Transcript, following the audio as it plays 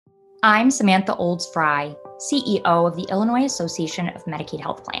I'm Samantha Olds Fry, CEO of the Illinois Association of Medicaid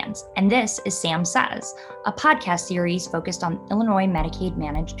Health Plans, and this is Sam Says, a podcast series focused on Illinois Medicaid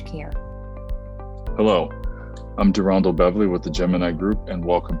managed care. Hello, I'm Durandal Beverly with the Gemini Group, and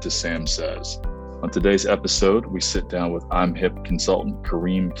welcome to Sam Says. On today's episode, we sit down with IMHIP consultant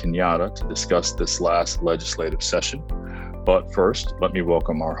Kareem Kenyatta to discuss this last legislative session. But first, let me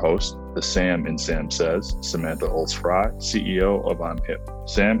welcome our host, the Sam in Sam Says, Samantha Olds Fry, CEO of IMHIP.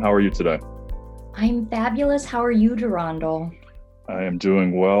 Sam, how are you today? I'm fabulous. How are you, Durandal? I am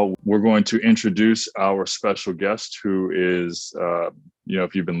doing well. We're going to introduce our special guest who is,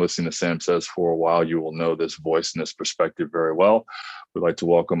 if you've been listening to Sam Says for a while, you will know this voice and this perspective very well. We'd like to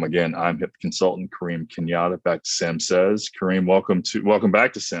welcome again IMHIP consultant Kareem Kenyatta back to Sam Says. Kareem, welcome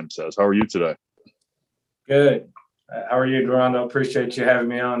back to Sam Says. How are you today? Good. How are you, Durandal? Appreciate you having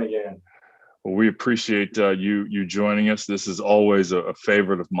me on again. Well, we appreciate you joining us. This is always a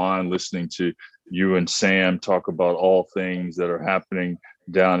favorite of mine, listening to you and Sam talk about all things that are happening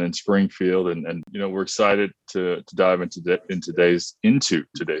down in Springfield, and we're excited to dive into today's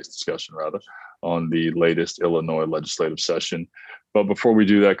discussion on the latest Illinois legislative session. But before we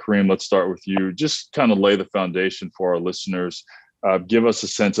do that, Kareem, let's start with you. Just kind of lay the foundation for our listeners. Give us a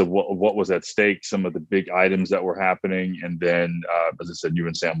sense of what was at stake, some of the big items that were happening, and then, as I said, you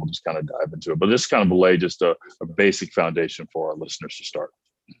and Sam will just kind of dive into it. But just kind of lay just a basic foundation for our listeners to start.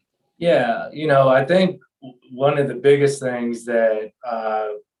 Yeah, I think one of the biggest things that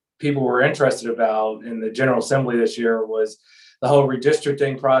people were interested about in the General Assembly this year was the whole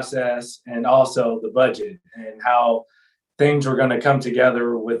redistricting process and also the budget and how things were going to come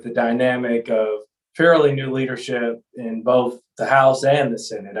together with the dynamic of fairly new leadership in both the House and the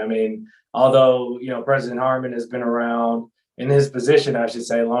Senate. I mean, although, President Harmon has been around in his position, I should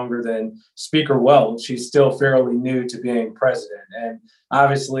say, longer than Speaker Welch, he's still fairly new to being president. And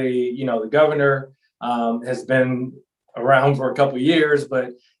obviously, the governor has been around for a couple of years,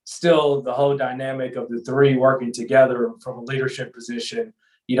 but still the whole dynamic of the three working together from a leadership position,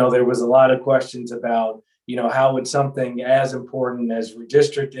 there was a lot of questions about how would something as important as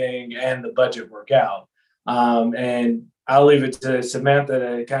redistricting and the budget work out? And I'll leave it to Samantha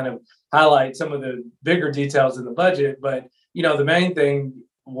to kind of highlight some of the bigger details in the budget. But, the main thing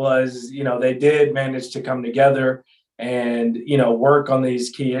was, they did manage to come together and, work on these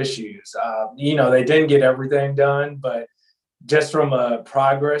key issues. They didn't get everything done, but just from a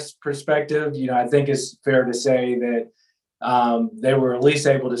progress perspective, I think it's fair to say that they were at least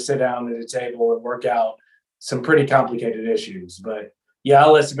able to sit down at a table and work out some pretty complicated issues. But yeah,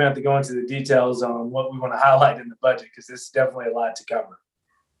 I'll let Samantha go into the details on what we want to highlight in the budget, because this is definitely a lot to cover.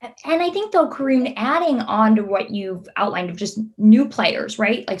 And I think, though, Kareem, adding on to what you've outlined of just new players,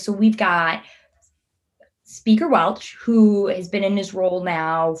 right? So we've got Speaker Welch, who has been in his role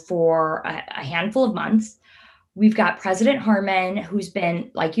now for a handful of months. We've got President Harmon, who's been,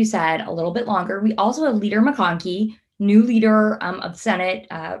 like you said, a little bit longer. We also have Leader McConkey, new leader of Senate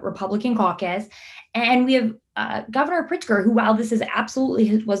Republican caucus. And we have Governor Pritzker, who, while this is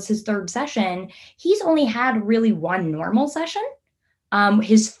absolutely was his third session, he's only had really one normal session.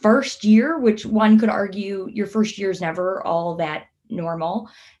 His first year, which one could argue your first year is never all that normal.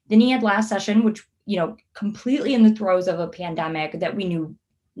 Then he had last session, which, completely in the throes of a pandemic that we knew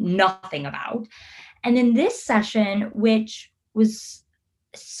nothing about. And then this session, which was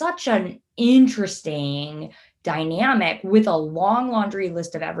such an interesting dynamic with a long laundry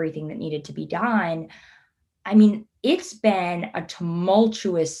list of everything that needed to be done. I mean, it's been a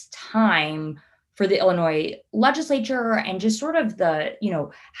tumultuous time for the Illinois legislature and just sort of the,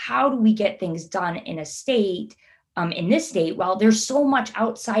 how do we get things done in a state, in this state, while there's so much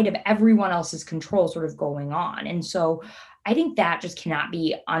outside of everyone else's control sort of going on. And so I think that just cannot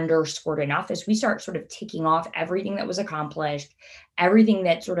be underscored enough as we start sort of ticking off everything that was accomplished, everything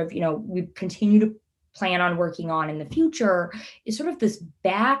that sort of, we continue to plan on working on in the future is sort of this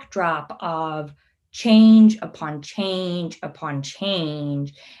backdrop of change upon change upon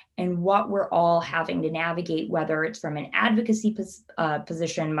change, and what we're all having to navigate, whether it's from an advocacy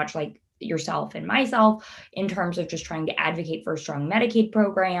position, much like yourself and myself, in terms of just trying to advocate for a strong Medicaid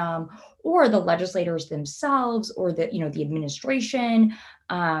program, or the legislators themselves, or the administration.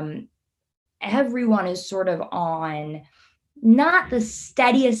 Everyone is sort of on not the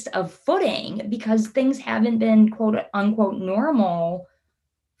steadiest of footing because things haven't been quote unquote normal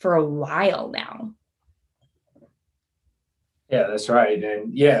for a while now. Yeah, that's right.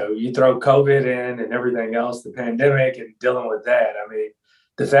 And you throw COVID in and everything else, the pandemic and dealing with that. I mean,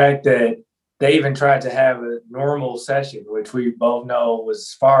 the fact that they even tried to have a normal session, which we both know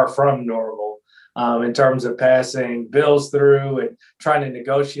was far from normal, in terms of passing bills through and trying to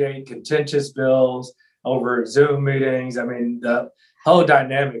negotiate contentious bills over Zoom meetings. I mean, the whole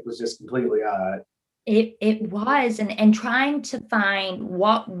dynamic was just completely odd. It was, and trying to find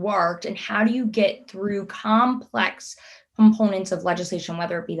what worked and how do you get through complex components of legislation,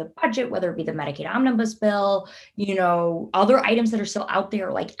 whether it be the budget, whether it be the Medicaid omnibus bill, other items that are still out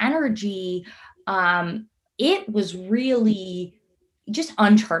there like energy. It was really just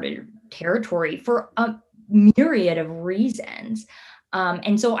uncharted territory for a myriad of reasons.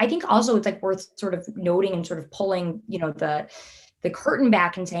 And so I think also it's like worth sort of noting and sort of pulling, the curtain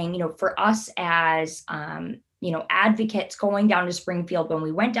back and saying, for us as, advocates going down to Springfield, when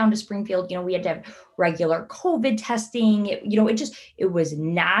we went down to Springfield, we had to have regular COVID testing. It was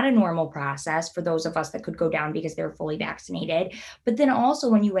not a normal process for those of us that could go down because they're fully vaccinated. But then also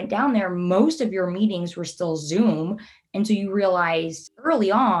when you went down there, most of your meetings were still Zoom. And so you realized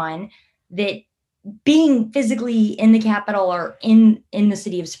early on that being physically in the Capitol or in the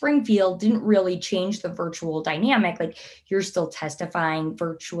city of Springfield didn't really change the virtual dynamic. Like you're still testifying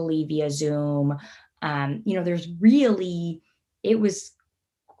virtually via Zoom. It was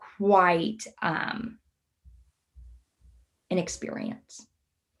quite an experience.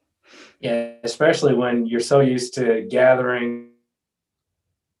 Yeah, especially when you're so used to gathering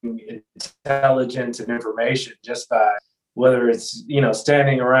intelligence and information just by whether it's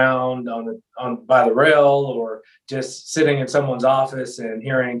standing around by the rail or just sitting in someone's office and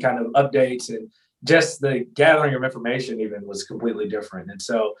hearing kind of updates, and just the gathering of information even was completely different. And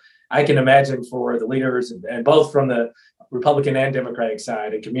so I can imagine for the leaders, and both from the Republican and Democratic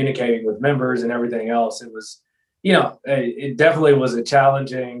side, and communicating with members and everything else, it was, it definitely was a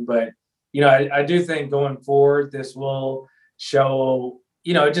challenging, but I do think going forward this will show,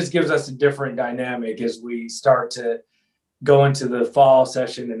 it just gives us a different dynamic as we start to go into the fall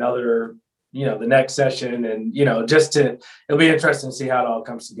session and other, the next session. And, it'll be interesting to see how it all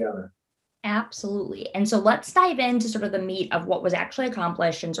comes together. Absolutely. And so let's dive into sort of the meat of what was actually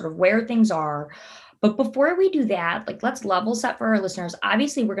accomplished and sort of where things are. But before we do that, let's level set for our listeners.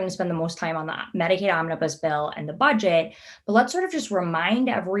 Obviously, we're going to spend the most time on the Medicaid omnibus bill and the budget, but let's sort of just remind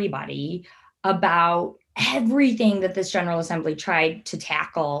everybody about everything that this General Assembly tried to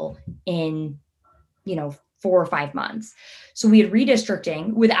tackle in, 4 or 5 months. So we had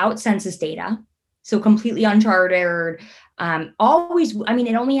redistricting without census data, so completely uncharted. Always,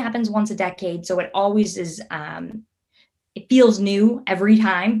 it only happens once a decade, so it always is. It feels new every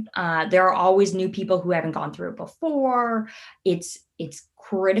time. There are always new people who haven't gone through it before. It's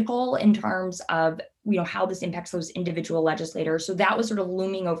critical in terms of how this impacts those individual legislators. So that was sort of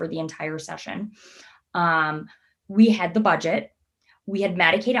looming over the entire session. We had the budget. We had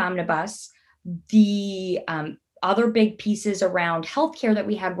Medicaid omnibus. The other big pieces around healthcare that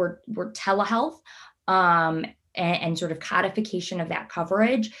we had were telehealth and sort of codification of that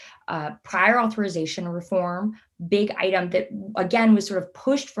coverage, prior authorization reform, big item that, again, was sort of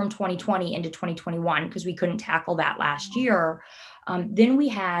pushed from 2020 into 2021 because we couldn't tackle that last year. Then we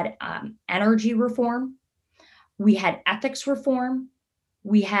had energy reform. We had ethics reform.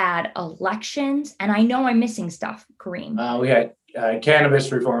 We had elections. And I know I'm missing stuff, Kareem. We had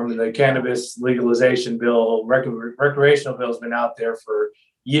cannabis reform, the cannabis legalization bill. Recreational bill has been out there for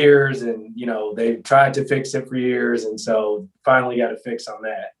years, and they've tried to fix it for years, and so finally got a fix on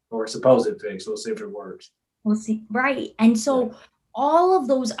that, or a supposed fix. We'll see if it works. We'll see. Right. And so all of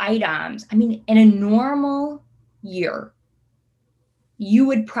those items, in a normal year, you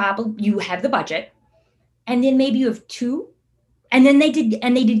have the budget, and then maybe you have 2, and then they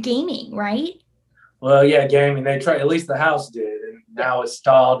did gaming, right? Well, yeah, gaming. They tried, at least the House did, and now it's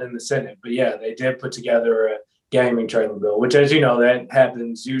stalled in the Senate. But yeah, they did put together a gaming trailer bill, which, as you know, that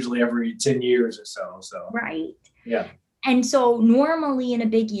happens usually every 10 years or so. So right. Yeah. And so normally in a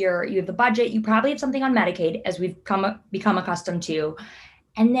big year, you have the budget, you probably have something on Medicaid, as we've become accustomed to,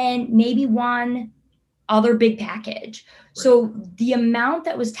 and then maybe one other big package. Right. So the amount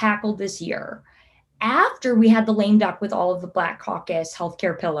that was tackled this year, after we had the lame duck with all of the Black Caucus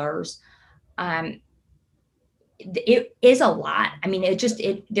healthcare pillars, it is a lot.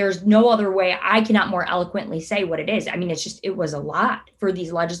 There's no other way. I cannot more eloquently say what it is. It was a lot for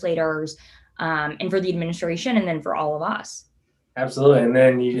these legislators and for the administration, and then for all of us. Absolutely. And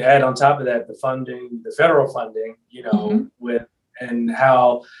then you add on top of that the funding, the federal funding, and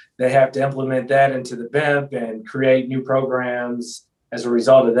how they have to implement that into the BEMP and create new programs as a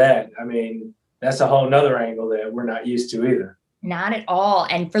result of that. That's a whole nother angle that we're not used to either. Not at all.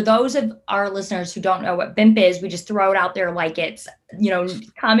 And for those of our listeners who don't know what BIMP is, we just throw it out there like it's,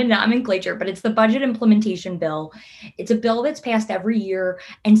 common nomenclature, but it's the Budget Implementation Bill. It's a bill that's passed every year,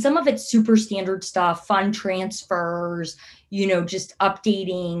 and some of it's super standard stuff, fund transfers, just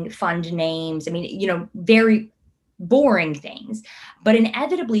updating fund names. I mean, very boring things. But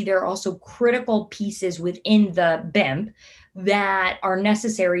inevitably, there are also critical pieces within the BIMP that are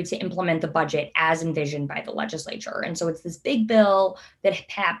necessary to implement the budget as envisioned by the legislature. And so it's this big bill that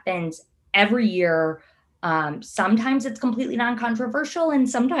happens every year. Sometimes it's completely non-controversial, and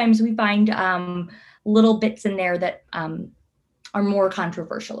sometimes we find little bits in there that are more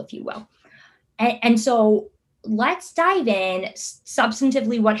controversial, if you will. And so let's dive in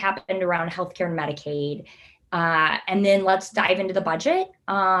substantively what happened around healthcare and Medicaid. And then let's dive into the budget.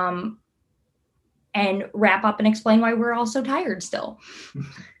 And wrap up and explain why we're all so tired still.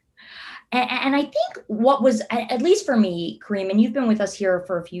 And I think what was, at least for me, Kareem, and you've been with us here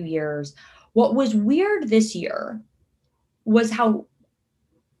for a few years, what was weird this year was how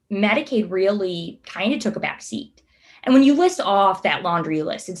Medicaid really kind of took a back seat. And when you list off that laundry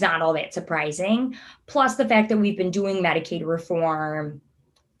list, it's not all that surprising. Plus the fact that we've been doing Medicaid reform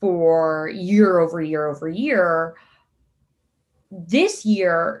for year over year over year. This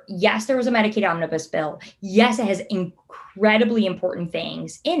year, yes, there was a Medicaid omnibus bill. Yes, it has incredibly important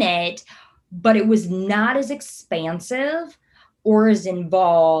things in it, but it was not as expansive or as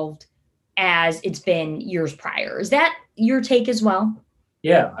involved as it's been years prior. Is that your take as well?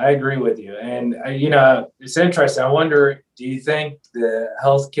 Yeah, I agree with you. And, it's interesting. I wonder, do you think the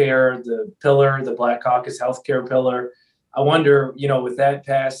healthcare, the pillar, the Black Caucus healthcare pillar, I wonder, with that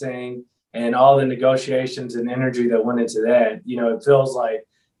passing, and all the negotiations and energy that went into that, it feels like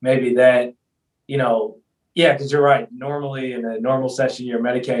maybe that, because you're right. Normally in a normal session year,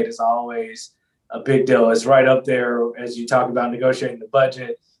 Medicaid is always a big deal. It's right up there as you talk about negotiating the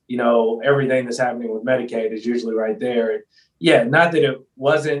budget. Everything that's happening with Medicaid is usually right there. And yeah, not that it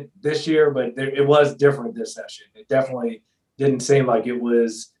wasn't this year, but it was different this session. It definitely didn't seem like it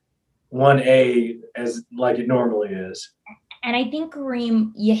was 1A as like it normally is. And I think,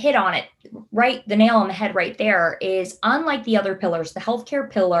 Kareem, you hit on it, right? The nail on the head right there is, unlike the other pillars, the healthcare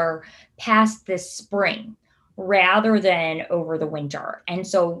pillar passed this spring rather than over the winter. And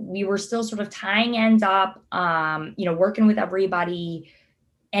so we were still sort of tying ends up, working with everybody.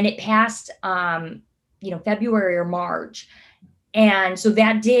 And it passed, February or March. And so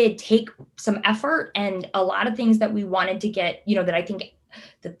that did take some effort, and a lot of things that we wanted to get, that I think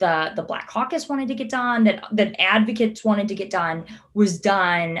that the Black Caucus wanted to get done, that advocates wanted to get done, was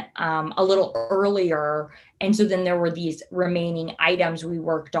done a little earlier. And so then there were these remaining items we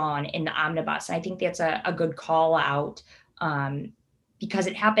worked on in the omnibus. And I think that's a good call out because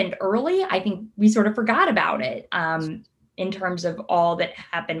it happened early. I think we sort of forgot about it in terms of all that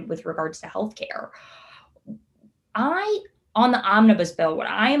happened with regards to healthcare. On the omnibus bill, what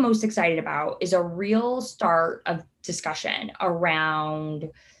I am most excited about is a real start of discussion around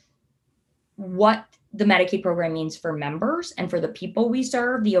what the Medicaid program means for members and for the people we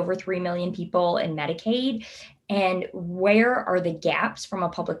serve, the over 3 million people in Medicaid, and where are the gaps from a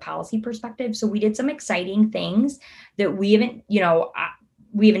public policy perspective. So we did some exciting things that we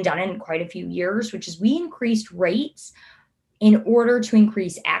haven't done in quite a few years, which is we increased rates in order to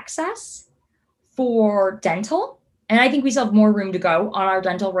increase access for dental. And I think we still have more room to go on our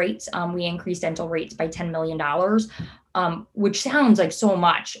dental rates. We increased dental rates by $10 million, which sounds like so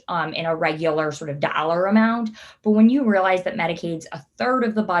much in a regular sort of dollar amount. But when you realize that Medicaid's a third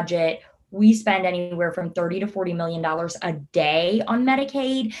of the budget, we spend anywhere from $30 to $40 million a day on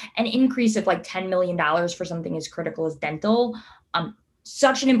Medicaid, an increase of like $10 million for something as critical as dental.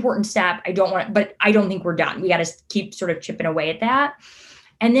 Such an important step. But I don't think we're done. We got to keep sort of chipping away at that.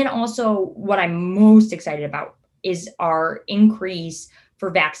 And then also what I'm most excited about is our increase for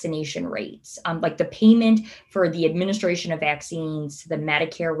vaccination rates, like the payment for the administration of vaccines to the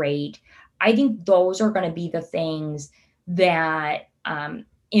Medicare rate. I think those are going to be the things that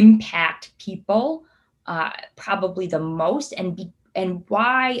impact people probably the most. And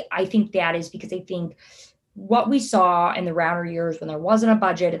why I think that is because I think what we saw in the rounder years when there wasn't a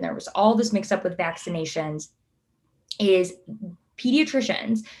budget and there was all this mix up with vaccinations is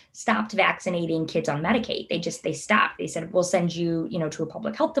pediatricians stopped vaccinating kids on Medicaid. They stopped. They said, we'll send you, to a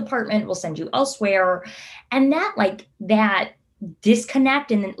public health department. We'll send you elsewhere. And that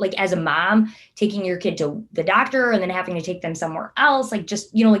disconnect, and then as a mom taking your kid to the doctor and then having to take them somewhere else,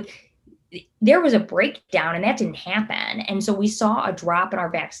 there was a breakdown and that didn't happen. And so we saw a drop in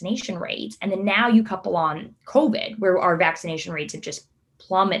our vaccination rates. And then now you couple on COVID, where our vaccination rates have just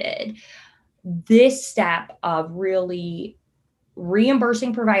plummeted. This step of really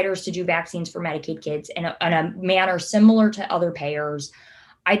reimbursing providers to do vaccines for Medicaid kids in a manner similar to other payers,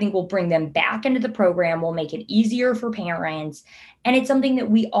 I think will bring them back into the program, will make it easier for parents. And it's something that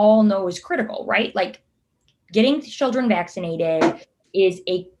we all know is critical, right? Like getting children vaccinated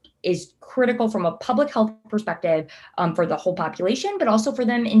is critical from a public health perspective, for the whole population, but also for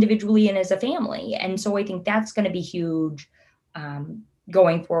them individually and as a family. And so I think that's going to be huge,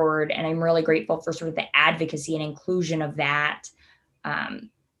 going forward. And I'm really grateful for sort of the advocacy and inclusion of that,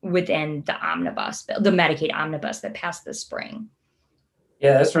 within the omnibus, the Medicaid omnibus that passed this spring.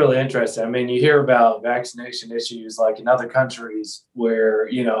 Yeah, that's really interesting. I mean, you hear about vaccination issues like in other countries where,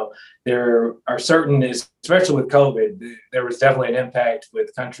 there are certain, especially with COVID, there was definitely an impact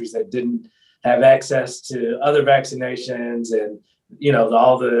with countries that didn't have access to other vaccinations. And,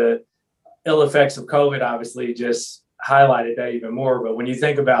 all the ill effects of COVID obviously just highlighted that even more. But when you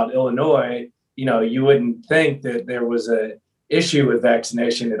think about Illinois, you wouldn't think that there was a issue with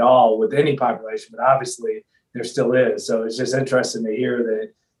vaccination at all with any population, but obviously there still is. So it's just interesting to hear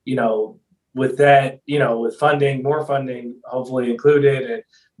that, with that, with funding, more funding hopefully included and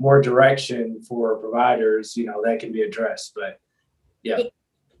more direction for providers, that can be addressed. But yeah.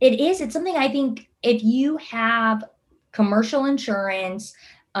 It is. It's something I think if you have commercial insurance,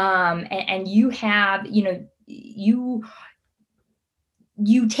 and you have, you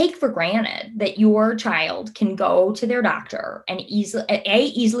take for granted that your child can go to their doctor and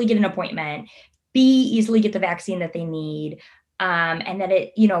easily get an appointment, B, easily get the vaccine that they need. And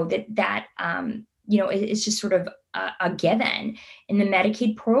that it's just sort of a given in the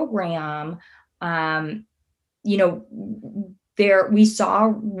Medicaid program. We saw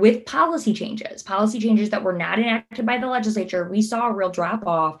with policy changes that were not enacted by the legislature, we saw a real drop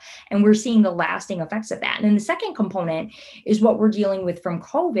off, and we're seeing the lasting effects of that. And then the second component is what we're dealing with from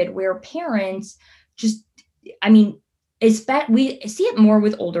COVID, where parents we see it more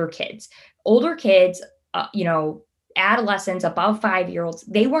with older kids, adolescents above 5-year-olds,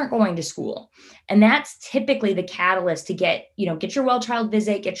 they weren't going to school. And that's typically the catalyst to get your well child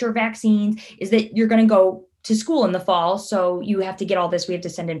visit, get your vaccines, is that you're going to go to school in the fall. So you have to get all this, we have to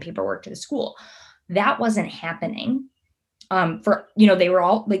send in paperwork to the school. That wasn't happening. They were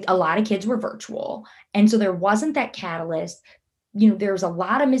all like, a lot of kids were virtual. And so there wasn't that catalyst. There's a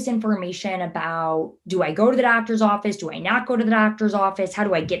lot of misinformation about, do I go to the doctor's office? Do I not go to the doctor's office? How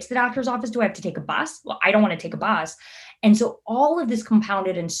do I get to the doctor's office? Do I have to take a bus? Well, I don't want to take a bus. And so all of this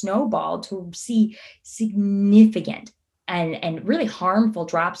compounded and snowballed to see significant and really harmful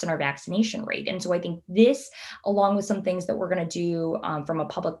drops in our vaccination rate. And so I think this, along with some things that we're going to do, from a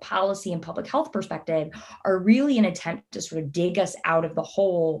public policy and public health perspective, are really an attempt to sort of dig us out of the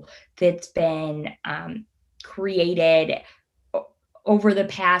hole that's been created over the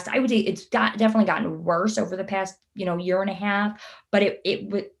past. I would say it's definitely gotten worse over the past, year and a half, but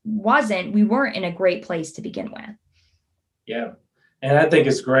we weren't in a great place to begin with. Yeah. And I think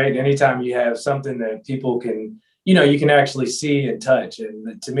it's great anytime you have something that people can, you can actually see and touch.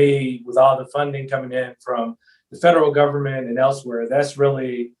 And to me, with all the funding coming in from the federal government and elsewhere, that's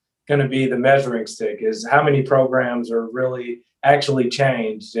really going to be the measuring stick, is how many programs are really actually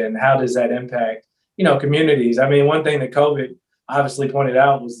changed and how does that impact, communities. I mean, one thing that COVID obviously pointed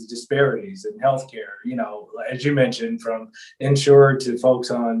out was the disparities in healthcare, as you mentioned, from insured to folks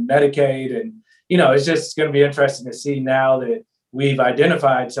on Medicaid. And, it's just going to be interesting to see now that we've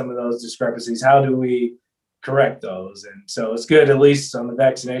identified some of those discrepancies, how do we correct those? And so it's good, at least on the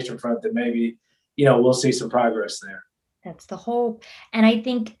vaccination front, that maybe, we'll see some progress there. That's the hope. And I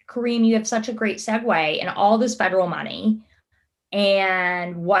think, Kareem, you have such a great segue in all this federal money.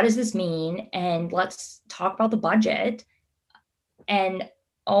 And what does this mean? And let's talk about the budget. And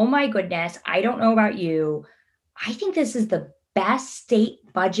oh my goodness, I don't know about you, I think this is the best state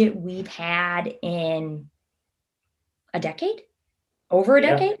budget we've had in a decade, over a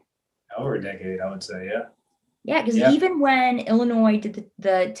decade. Over a decade, I would say, yeah. Yeah, because even when Illinois did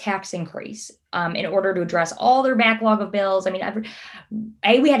the tax increase, in order to address all their backlog of bills, I mean,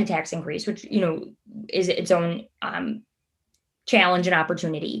 we had a tax increase, which, is its own challenge and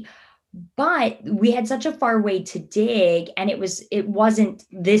opportunity. But we had such a far way to dig, and it wasn't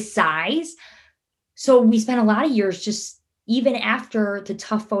this size. So we spent a lot of years, just even after the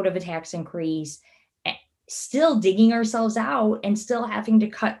tough vote of a tax increase, still digging ourselves out and still having to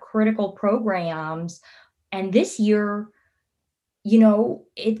cut critical programs. And this year,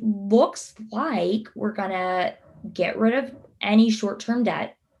 it looks like we're going to get rid of any short-term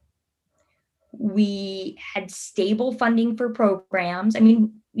debt. We had stable funding for programs. I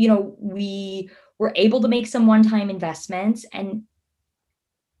mean, we were able to make some one-time investments, and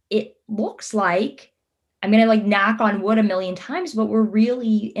it looks like I'm going to like knock on wood a million times, but we're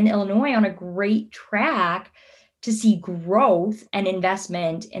really in Illinois on a great track to see growth and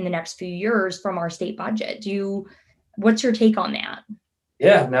investment in the next few years from our state budget. What's your take on that?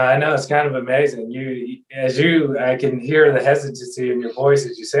 Yeah, no, I know it's kind of amazing. I can hear the hesitancy in your voice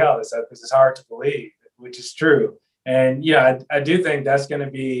as you say all this stuff because it's hard to believe, which is true. And yeah, I do think it's going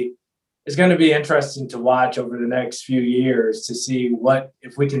to be interesting to watch over the next few years to see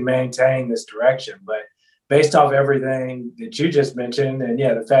if we can maintain this direction. But based off everything that you just mentioned, and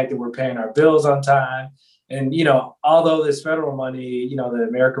yeah, the fact that we're paying our bills on time, and although this federal money, the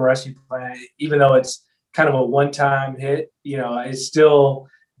American Rescue Plan, even though it's kind of a one-time hit, it's still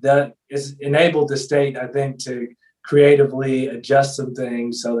it's enabled the state, I think, to creatively adjust some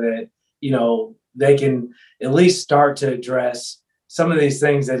things so that, they can at least start to address some of these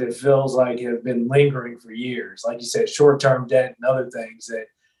things that it feels like have been lingering for years. Like you said, short-term debt and other things that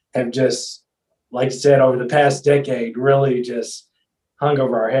have just, like you said, over the past decade, really just hung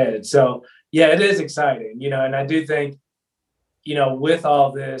over our heads. So yeah, it is exciting, and I do think, with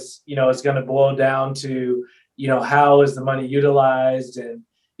all this, it's going to boil down to, how is the money utilized? And,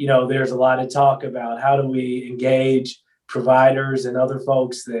 there's a lot of talk about how do we engage providers and other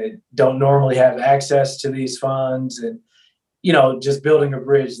folks that don't normally have access to these funds, and, just building a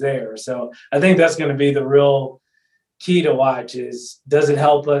bridge there. So I think that's going to be the real key to watch is, does it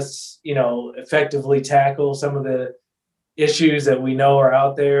help us, effectively tackle some of the issues that we know are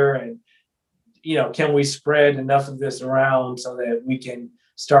out there? And, can we spread enough of this around so that we can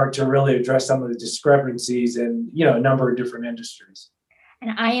start to really address some of the discrepancies in, a number of different industries? And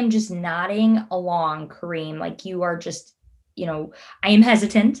I am just nodding along, Kareem, like you are just, I am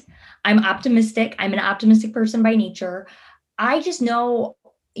hesitant. I'm optimistic. I'm an optimistic person by nature. I just know,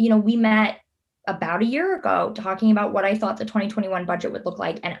 we met about a year ago talking about what I thought the 2021 budget would look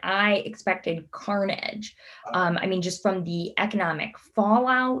like. And I expected carnage. Just from the economic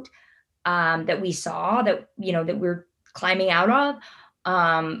fallout that we saw that we're climbing out of.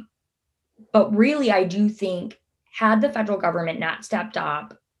 But really, I do think had the federal government not stepped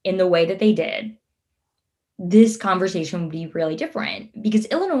up in the way that they did, this conversation would be really different because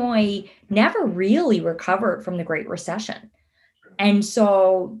Illinois never really recovered from the Great Recession. And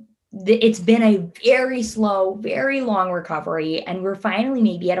so it's been a very slow, very long recovery. And we're finally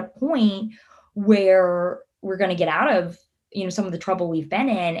maybe at a point where we're going to get out of some of the trouble we've been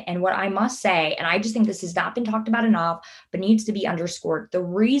in. And what I must say, and I just think this has not been talked about enough, but needs to be underscored. The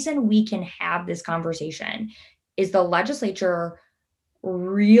reason we can have this conversation is the legislature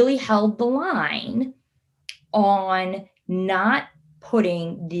really held the line on not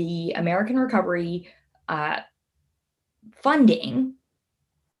putting the American Recovery funding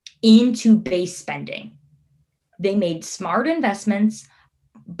into base spending. They made smart investments,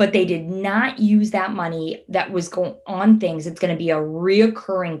 but they did not use that money that was going on things. It's going to be a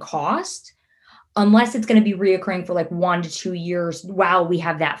reoccurring cost unless it's going to be reoccurring for like 1 to 2 years while we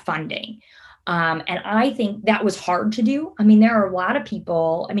have that funding. And I think that was hard to do. There are a lot of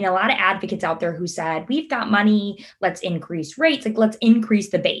people, a lot of advocates out there who said, we've got money, let's increase rates, like let's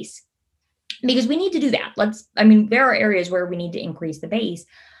increase the base because we need to do that. There are areas where we need to increase the base,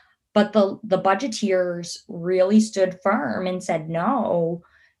 but the budgeteers really stood firm and said no.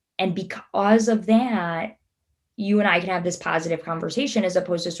 And because of that, you and I can have this positive conversation as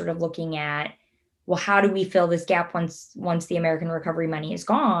opposed to sort of looking at, well, how do we fill this gap once the American Recovery money is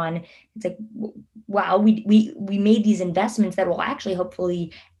gone? It's like, well, we made these investments that will actually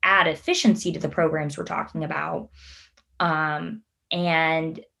hopefully add efficiency to the programs we're talking about. We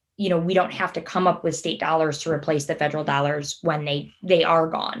don't have to come up with state dollars to replace the federal dollars when they are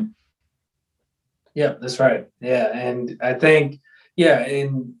gone. Yeah, that's right. Yeah. And I think,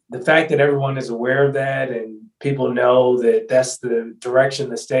 and the fact that everyone is aware of that and people know that that's the direction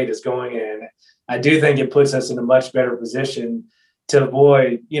the state is going in, I do think it puts us in a much better position to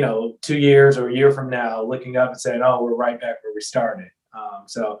avoid, 2 years or a year from now looking up and saying, oh, we're right back where we started.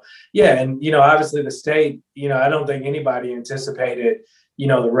 Obviously the state, I don't think anybody anticipated,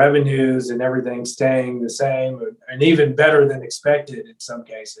 the revenues and everything staying the same and even better than expected in some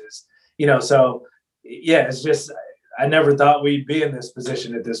cases, it's just, I never thought we'd be in this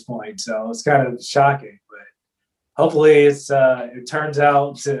position at this point. So it's kind of shocking, but hopefully it turns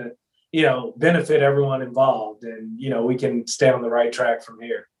out to, benefit everyone involved and, we can stay on the right track from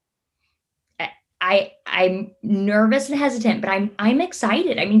here. I'm nervous and hesitant, but I'm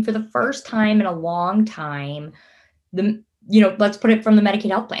excited. For the first time in a long time, let's put it from the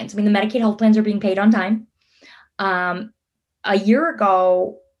Medicaid health plans. The Medicaid health plans are being paid on time. A year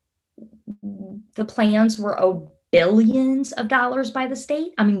ago, the plans were owed billions of dollars by the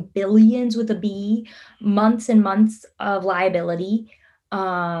state. I mean, billions with a B, months and months of liability.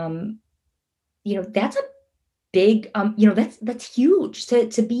 That's a big, that's huge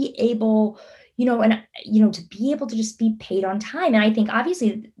to be able, to be able to just be paid on time. And I think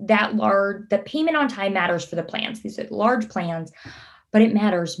obviously the payment on time matters for the plans. These are large plans, but it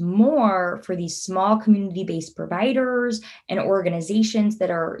matters more for these small community-based providers and organizations that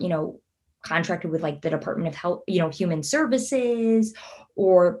are, contracted with like the Department of Health, Human Services,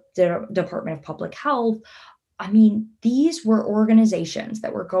 or the Department of Public Health. I mean, these were organizations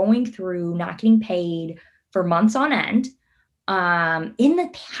that were going through not getting paid for months on end in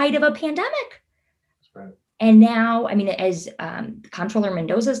the height of a pandemic. That's right. And now, I mean, as Comptroller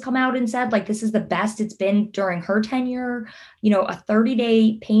Mendoza has come out and said, like, this is the best it's been during her tenure, a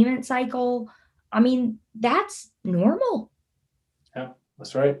 30-day payment cycle. I mean, that's normal. Yeah,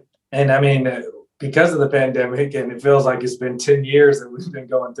 that's right. And I mean, because of the pandemic, and it feels like it's been 10 years that we've been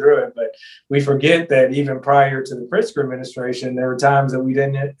going through it, but we forget that even prior to the Pritzker administration, there were times that we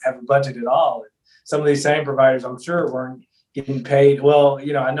didn't have a budget at all. Some of these same providers, I'm sure, weren't getting paid. Well,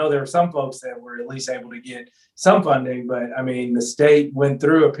 I know there were some folks that were at least able to get some funding, but I mean, the state went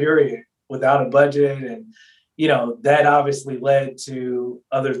through a period without a budget, and, that obviously led to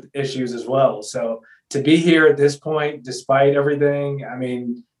other issues as well. So to be here at this point, despite everything, I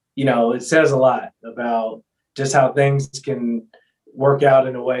mean, it says a lot about just how things can work out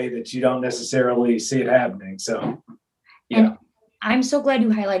in a way that you don't necessarily see it happening. So, yeah. And I'm so glad you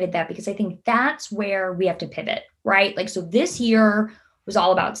highlighted that, because I think that's where we have to pivot, right? Like, so this year was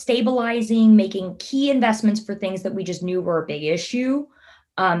all about stabilizing, making key investments for things that we just knew were a big issue,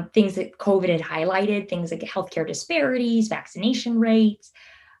 things that COVID had highlighted, things like healthcare disparities, vaccination rates.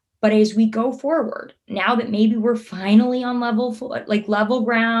 But as we go forward, now that maybe we're finally on level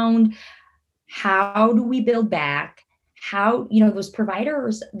ground, how do we build back? How, those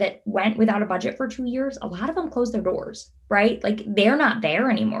providers that went without a budget for 2 years, a lot of them closed their doors, right? Like, they're not there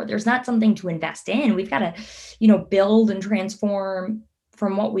anymore. There's not something to invest in. We've got to, build and transform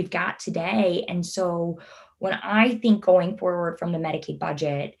from what we've got today. And so when I think going forward from the Medicaid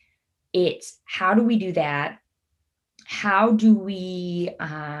budget, it's how do we do that? How do we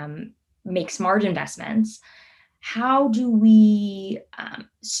make smart investments? How do we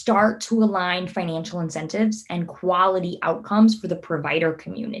start to align financial incentives and quality outcomes for the provider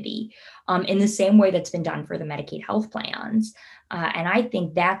community in the same way that's been done for the Medicaid health plans? And I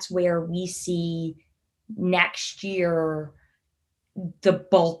think that's where we see next year the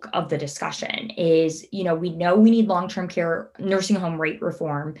bulk of the discussion is, we know we need long-term care nursing home rate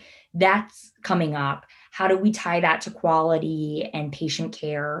reform. That's coming up. How do we tie that to quality and patient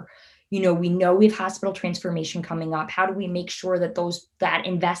care? We know we have hospital transformation coming up. How do we make sure that that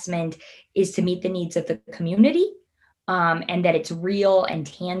investment is to meet the needs of the community, and that it's real and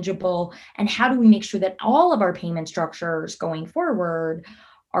tangible? And how do we make sure that all of our payment structures going forward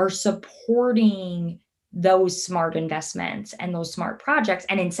are supporting those smart investments and those smart projects,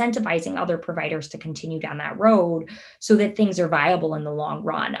 and incentivizing other providers to continue down that road so that things are viable in the long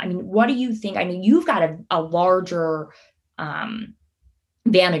run? I mean, what do you think? I mean, you've got a larger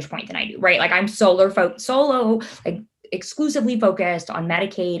vantage point than I do, right? Like, I'm like exclusively focused on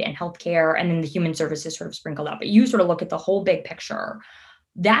Medicaid and healthcare, and then the human services sort of sprinkled up. But you sort of look at the whole big picture.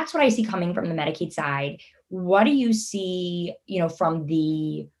 That's what I see coming from the Medicaid side. What do you see, from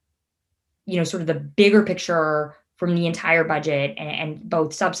the sort of the bigger picture from the entire budget, and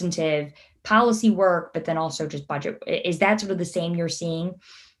both substantive policy work, but then also just budget? Is that sort of the same you're seeing?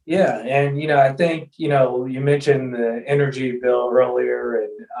 Yeah. And, I think, you mentioned the energy bill earlier,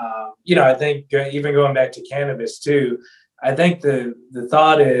 and, I think even going back to cannabis too, I think the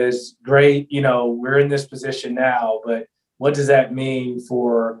thought is great. We're in this position now, but what does that mean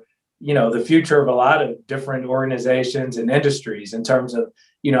for, the future of a lot of different organizations and industries in terms of,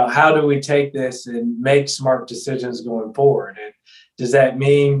 how do we take this and make smart decisions going forward? And does that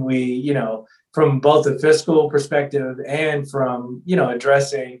mean we, from both a fiscal perspective and from,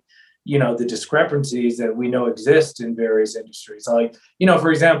 addressing, the discrepancies that we know exist in various industries? Like,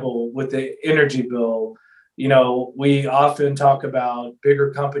 for example, with the energy bill, we often talk about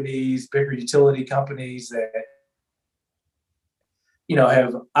bigger companies, bigger utility companies that,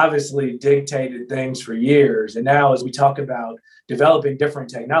 have obviously dictated things for years. And now as we talk about developing different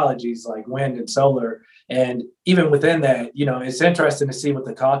technologies like wind and solar, and even within that, it's interesting to see what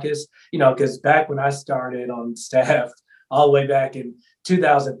the caucus, because back when I started on staff all the way back in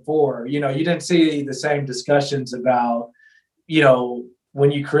 2004, you didn't see the same discussions about,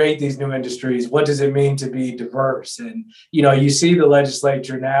 when you create these new industries, what does it mean to be diverse? And, you see the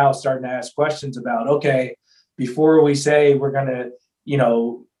legislature now starting to ask questions about, okay, before we say we're going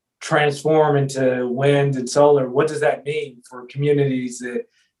to, transform into wind and solar, what does that mean for communities that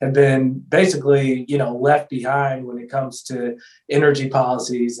have been basically, left behind when it comes to energy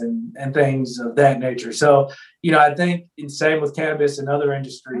policies and things of that nature? So, I think same with cannabis and other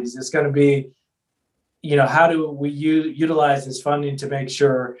industries, it's going to be, how do we utilize this funding to make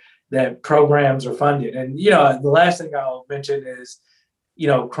sure that programs are funded? And, the last thing I'll mention is,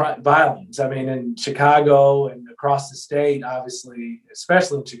 violence. I mean, in Chicago and across the state, obviously,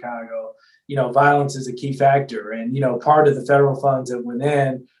 especially in Chicago, violence is a key factor. And, part of the federal funds that went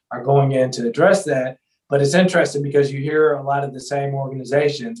in are going in to address that. But it's interesting because you hear a lot of the same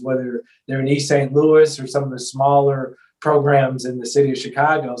organizations, whether they're in East St. Louis or some of the smaller programs in the city of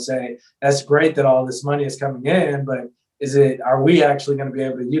Chicago, say, that's great that all this money is coming in, but are we actually going to be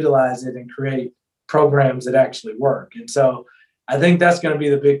able to utilize it and create programs that actually work? And so I think that's going to be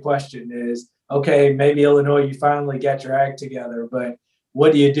the big question is, okay, maybe Illinois, you finally get your act together, but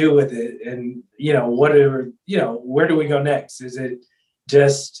what do you do with it? And, where do we go next? Is it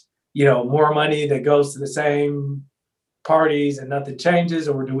just, more money that goes to the same parties and nothing changes?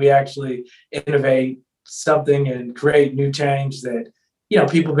 Or do we actually innovate something and create new change that,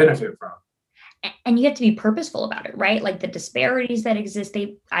 people benefit from? And you have to be purposeful about it, right? Like the disparities that exist,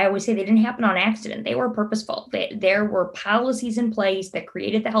 I always say they didn't happen on accident. They were purposeful. There were policies in place that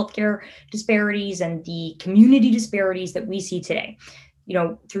created the healthcare disparities and the community disparities that we see today,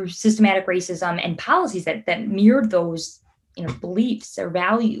 through systematic racism and policies that mirrored those, beliefs or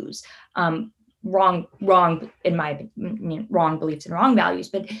values, wrong in my opinion, wrong beliefs and wrong values.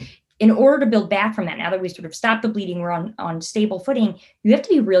 But in order to build back from that, now that we sort of stopped the bleeding, we're on stable footing, you have to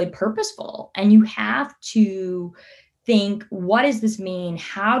be really purposeful and you have to think, what does this mean?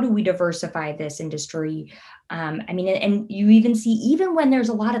 How do we diversify this industry? And you even see, even when there's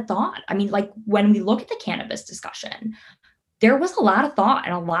a lot of thought, like when we look at the cannabis discussion, there was a lot of thought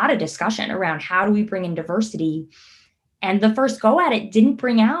and a lot of discussion around how do we bring in diversity? And the first go at it didn't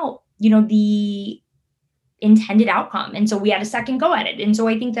bring out, the intended outcome. And so we had a second go at it. And so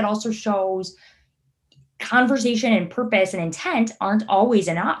I think that also shows conversation and purpose and intent aren't always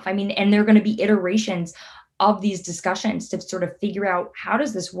enough. And there are going to be iterations of these discussions to sort of figure out, how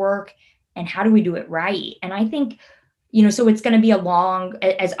does this work and how do we do it right? And I think, so it's going to be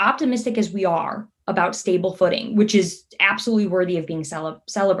as optimistic as we are about stable footing, which is absolutely worthy of being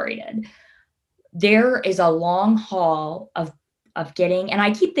celebrated. There is a long haul of getting, and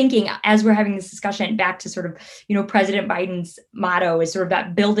I keep thinking as we're having this discussion back to sort of, President Biden's motto is sort of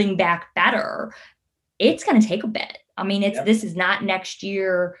that building back better. It's going to take a bit. This is not next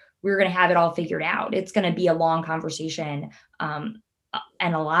year. We're going to have it all figured out. It's going to be a long conversation, and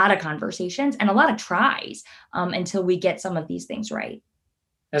a lot of conversations and a lot of tries, until we get some of these things right.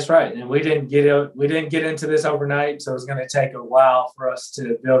 That's right. And we didn't get into this overnight. So it's going to take a while for us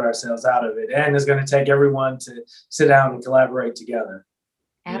to build ourselves out of it. And it's going to take everyone to sit down and collaborate together.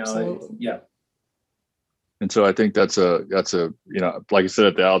 Absolutely. Yeah. And so I think that's a, like I said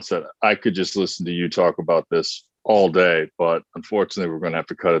at the outset, I could just listen to you talk about this all day, but unfortunately we're going to have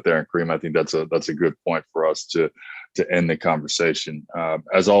to cut it there. And Kareem, I think that's a good point for us to end the conversation.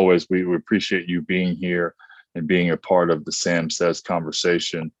 As always, we appreciate you being here and being a part of the Sam Says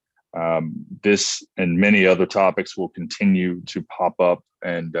conversation. This and many other topics will continue to pop up,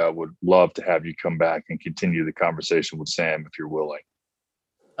 and would love to have you come back and continue the conversation with Sam if you're willing.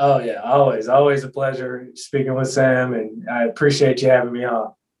 Oh yeah, always a pleasure speaking with Sam, and I appreciate you having me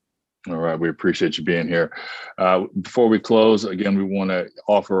on. All right, we appreciate you being here. Before we close, again, we want to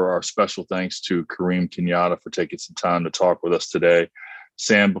offer our special thanks to Kareem Kenyatta for taking some time to talk with us today.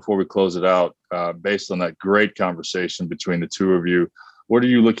 Sam, before we close it out, based on that great conversation between the two of you, what are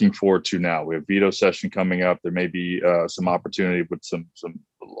you looking forward to now? We have veto session coming up. There may be some opportunity with some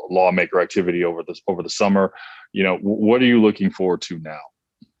lawmaker activity over the summer. What are you looking forward to now?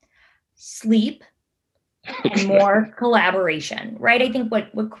 Sleep and more collaboration, right? I think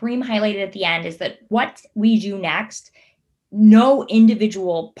what Kareem highlighted at the end is that what we do next, no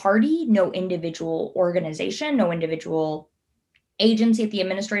individual party, no individual organization, no individual agency at the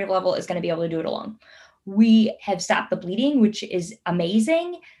administrative level is going to be able to do it alone. We have stopped the bleeding, which is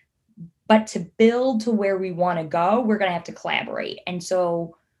amazing, but to build to where we want to go, we're going to have to collaborate. And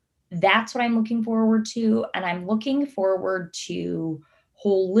so that's what I'm looking forward to. And I'm looking forward to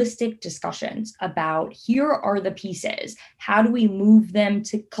holistic discussions about, here are the pieces. How do we move them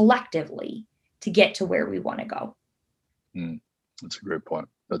to collectively to get to where we want to go? That's a great point.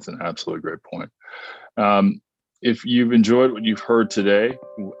 That's an absolutely great point. If you've enjoyed what you've heard today,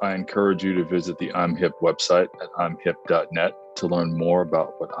 I encourage you to visit the I'm Hip website at imhip.net to learn more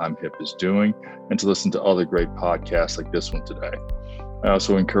about what I'm Hip is doing and to listen to other great podcasts like this one today. I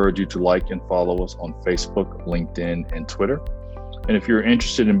also encourage you to like and follow us on Facebook, LinkedIn, and Twitter. And if you're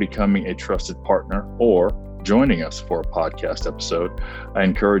interested in becoming a trusted partner or joining us for a podcast episode, I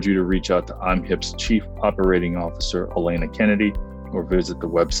encourage you to reach out to I'm Hip's Chief Operating Officer, Elena Kennedy, or visit the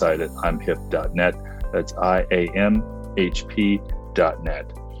website at imhip.net. That's IAMHP.net.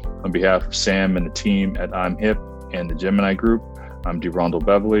 On behalf of Sam and the team at I'm Hip and the Gemini Group, I'm DeRondell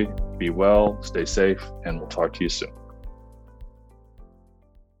Beverly. Be well, stay safe, and we'll talk to you soon.